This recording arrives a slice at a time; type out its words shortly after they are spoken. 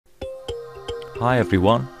Hi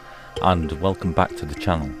everyone, and welcome back to the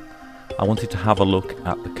channel. I wanted to have a look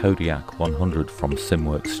at the Kodiak 100 from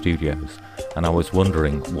SimWorks Studios, and I was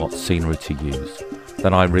wondering what scenery to use.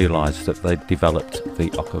 Then I realised that they'd developed the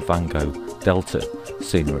Okavango Delta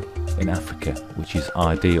Scenery in Africa, which is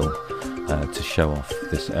ideal to show off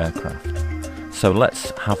this aircraft. So let's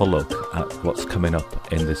have a look at what's coming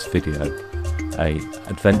up in this video, an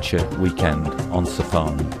adventure weekend on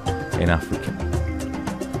safari in Africa.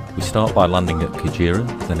 We start by landing at Kodiak,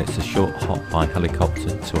 then it's a short hop by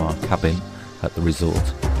helicopter to our cabin at the resort,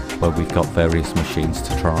 where we've got various machines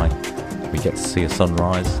to try. We get to see a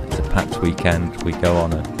sunrise, it's a packed weekend, we go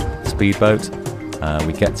on a speedboat,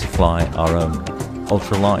 we get to fly our own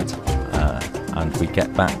ultralight, and we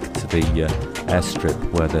get back to the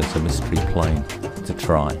airstrip where there's a mystery plane to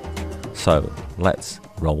try. So let's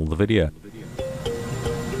roll the video.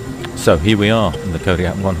 So here we are in the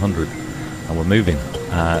Kodiak 100 and we're moving.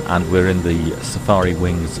 And we're in the Safari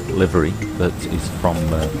Wings livery that is from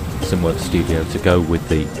SimWorks Studio to go with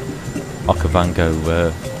the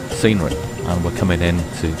Okavango scenery, and we're coming in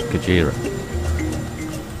to Kodiak.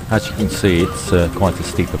 As you can see, it's quite a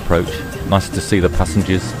steep approach. Nice to see the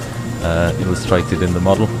passengers illustrated in the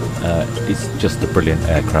model. It's just a brilliant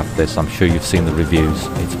aircraft, this. I'm sure you've seen the reviews.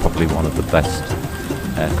 It's probably one of the best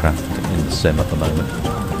aircraft in the sim at the moment.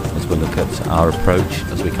 As we look at our approach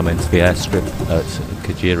as we come into the airstrip at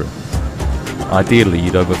Kodiak. Ideally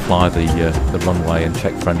you'd overfly the runway and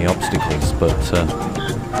check for any obstacles, but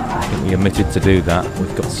I think we omitted to do that.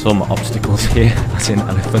 We've got some obstacles here, as in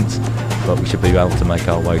elephants, but we should be able to make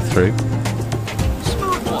our way through.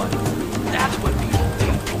 Smooth one. That's what people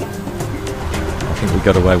think. I think we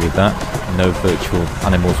got away with that. No virtual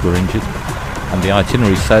animals were injured. And the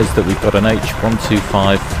itinerary says that we've got an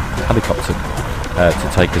H125 helicopter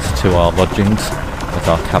to take us to our lodgings at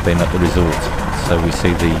our cabin at the resort. So we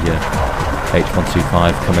see the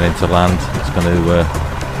H125 coming into land. It's going to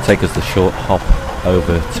take us the short hop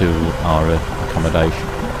over to our accommodation,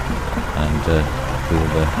 and we'll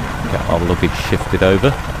get our luggage shifted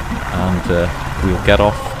over, and we'll get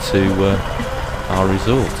off to our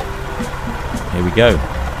resort. Here we go.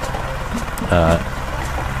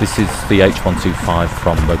 This is the H125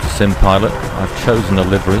 from Sim Pilot. I've chosen a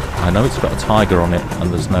livery. I know it's got a tiger on it, and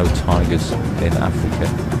there's no tigers in Africa,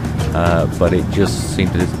 but it just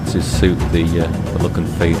seemed to suit the look and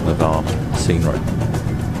feel of our scenery.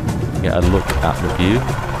 Get a look at the view,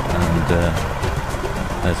 and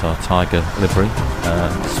there's our tiger livery,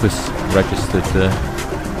 Swiss registered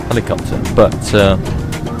helicopter. But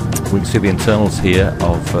we can see the internals here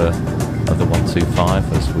of the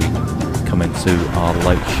 125 as we come into our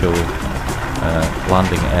lakeshore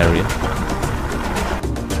landing area.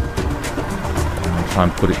 And try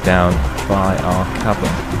and put it down by our cabin.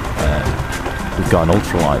 We've got an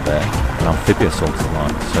ultralight there, an amphibious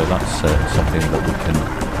ultralight, so that's something that we can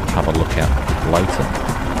have a look at later.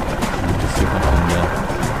 And just see if I can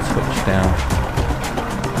switch down.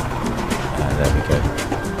 There we go.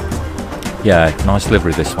 Yeah, nice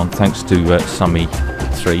livery this one. Thanks to Sammy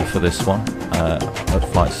 3 for this one. At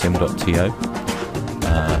flightsim.to,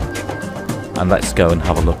 and let's go and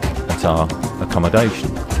have a look at our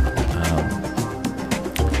accommodation.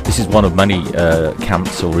 This is one of many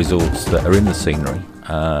camps or resorts that are in the scenery.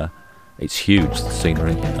 It's huge, the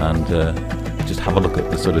scenery, and just have a look at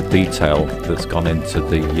the sort of detail that's gone into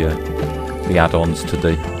the add-ons to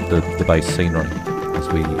the base scenery as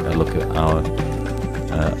we look at our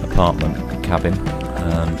apartment cabin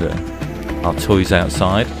and our toys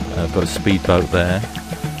outside. I've got a speedboat there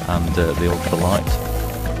and the ultralight.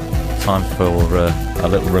 Time for a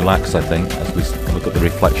little relax, I think, as we look at the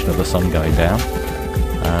reflection of the sun going down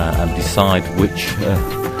and decide which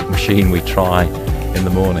machine we try in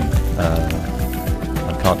the morning.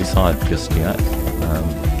 I can't decide just yet,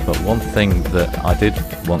 but one thing that I did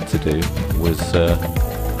want to do was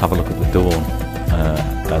have a look at the dawn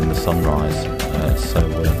and the sunrise. So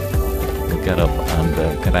we'll get up and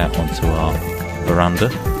get out onto our veranda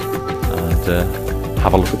and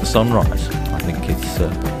have a look at the sunrise. I think it's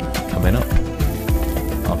coming up.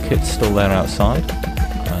 Our kit's still there outside,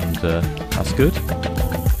 and that's good.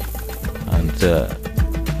 And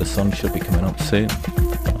the sun should be coming up soon.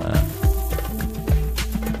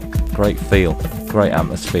 Great feel, great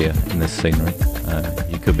atmosphere in this scenery.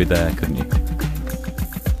 You could be there, couldn't you?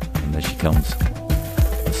 And there she comes,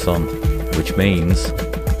 the sun, which means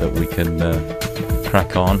that we can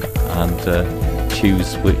crack on and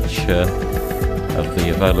choose which of the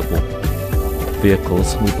available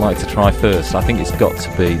vehicles we'd like to try first. I think it's got to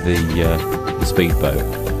be the speedboat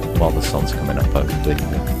while the sun's coming up over the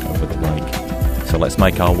lake. So let's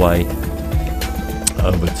make our way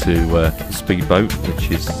over to Speedboat, which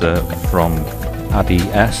is from Addy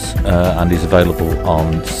S, and is available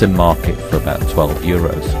on Sim Market for about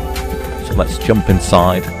 €12. So let's jump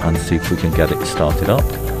inside and see if we can get it started up.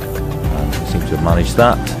 And we seem to have managed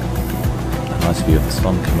that. A nice view of the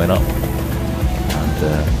sun coming up, and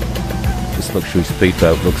this Luxury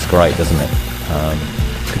Speedboat looks great, doesn't it?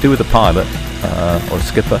 Could do with a pilot or a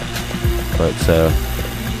skipper, but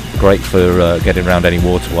great for getting around any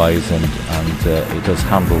waterways, and it does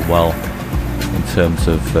handle well in terms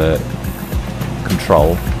of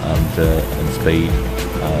control and speed.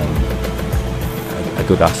 A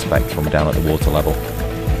good aspect from down at the water level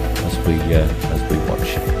as we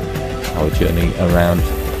watch our journey around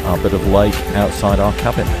our bit of lake outside our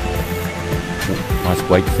cabin. Nice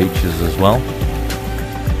wake features as well,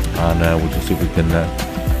 and we'll just see if we can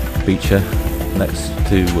beach her next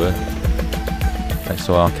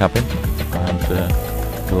to our cabin, and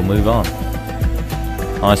we'll move on.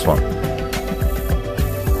 Nice one.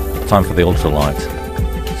 Time for the ultralight.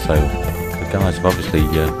 So the guys have obviously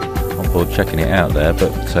on board checking it out there,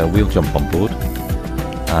 but we'll jump on board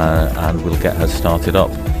and we'll get her started up.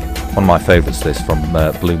 One of my favourites, this from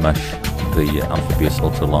Blue Mesh, the Amphibious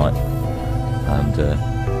Ultralight, and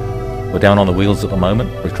we're down on the wheels at the moment,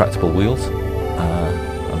 retractable wheels,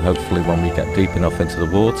 and hopefully when we get deep enough into the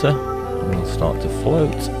water we'll start to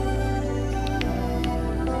float,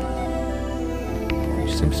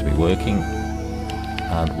 which seems to be working,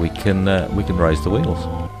 and we can raise the wheels.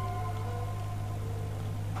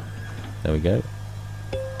 There we go,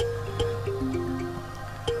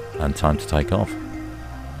 and time to take off.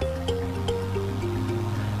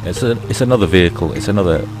 It's another vehicle, it's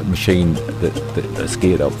another machine that's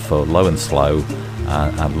geared up for low and slow,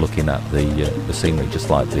 and looking at the scenery, just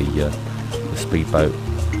like the Speedboat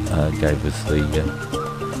gave us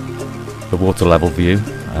the water level view.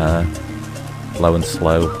 Low and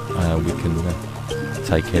slow, we can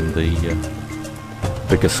take in the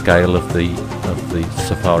bigger scale of the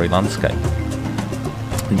safari landscape.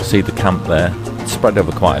 You can see the camp there. It's spread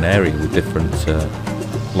over quite an area with different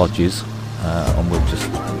lodges, and we'll just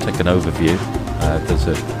take an overview. There's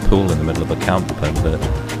a pool in the middle of the camp, and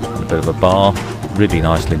a bit of a bar, really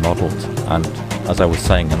nicely modelled, and as I was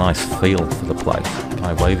saying, a nice feel for the place.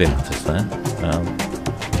 Guy waving at us there,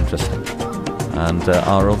 interesting. And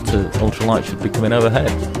our ultralight should be coming overhead.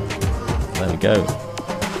 There we go.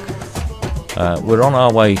 We're on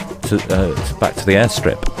our way back to the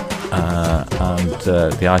airstrip, and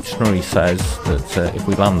the itinerary says that if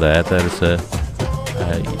we land there, there's a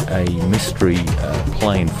mystery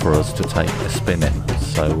plane for us to take a spin in.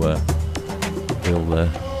 So we'll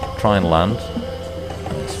try and land.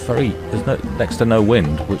 There's next to no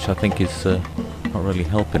wind, which I think is not really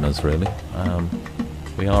helping us really.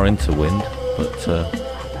 We are into wind, but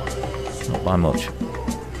not by much.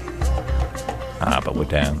 But we're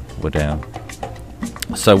down.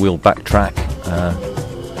 So we'll backtrack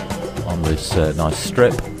on this nice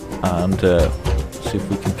strip and see if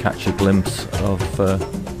we can catch a glimpse of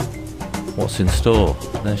what's in store.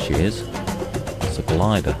 There she is. It's a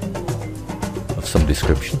glider of some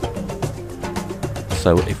description.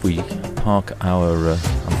 So if we park our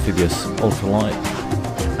Amphibious Ultralight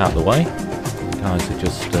out of the way, the guys are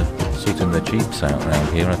just sorting their jeeps out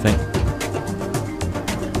around here, I think,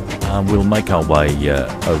 and we'll make our way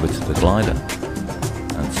over to the glider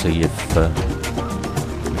and see if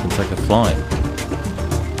we can take a flight.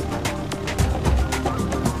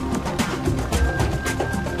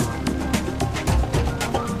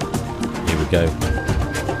 Here we go.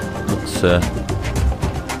 Looks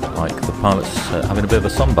like the pilot's having a bit of a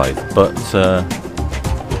sunbathe, but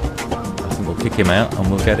I think we'll kick him out and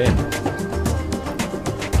we'll get in.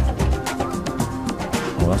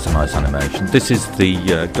 Oh, that's a nice animation. This is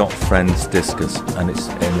the Got Friends Discus, and it's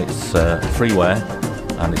freeware,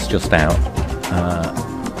 and it's just out.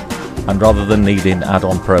 And rather than needing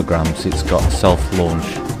add-on programs, it's got self-launch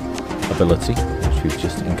ability, which we've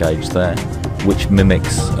just engaged there, which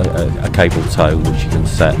mimics a cable tow, which you can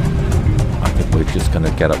set. I think we're just going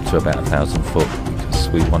to get up to about 1,000 foot because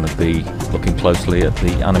we want to be looking closely at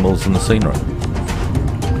the animals and the scenery.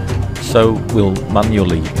 So we'll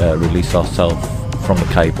manually release ourselves from the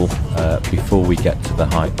cable before we get to the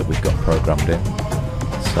height that we've got programmed in.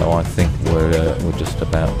 So I think we're just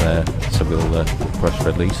about there. So we'll press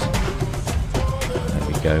release. There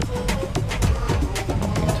we go.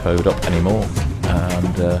 Not being towed up anymore,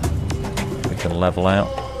 and we can level out.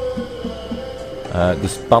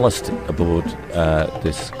 There's ballast aboard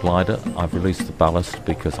this glider. I've released the ballast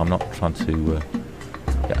because I'm not trying to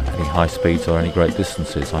get any high speeds or any great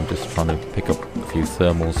distances. I'm just trying to pick up a few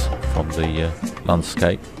thermals from the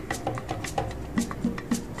landscape.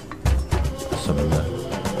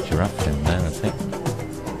 some giraffe in there, I think.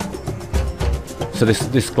 So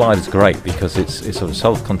this glide is great because it's sort of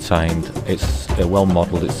self-contained, it's well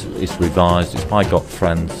modelled, it's revised, it's by Got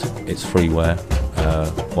Friends, it's freeware.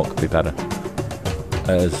 What could be better?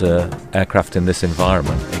 As aircraft in this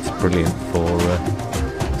environment, it's brilliant for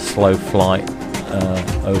slow flight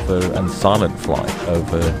and silent flight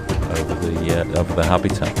over the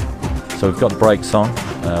habitat. So we've got the brakes on.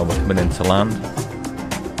 We're coming into land.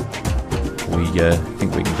 We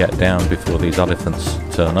think we can get down before these elephants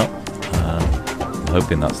turn up. I'm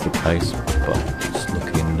hoping that's the case, but it's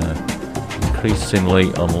looking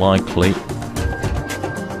increasingly unlikely.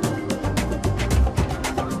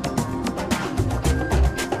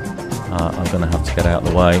 I'm going to have to get out of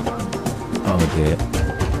the way. Oh dear.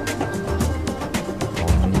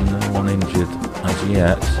 Oh, no one injured as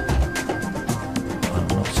yet. I'm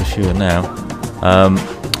not so sure now.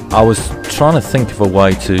 I was trying to think of a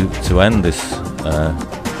way to end this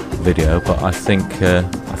video, but I think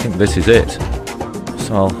this is it.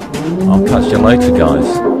 So I'll catch you later,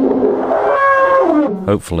 guys.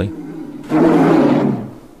 Hopefully.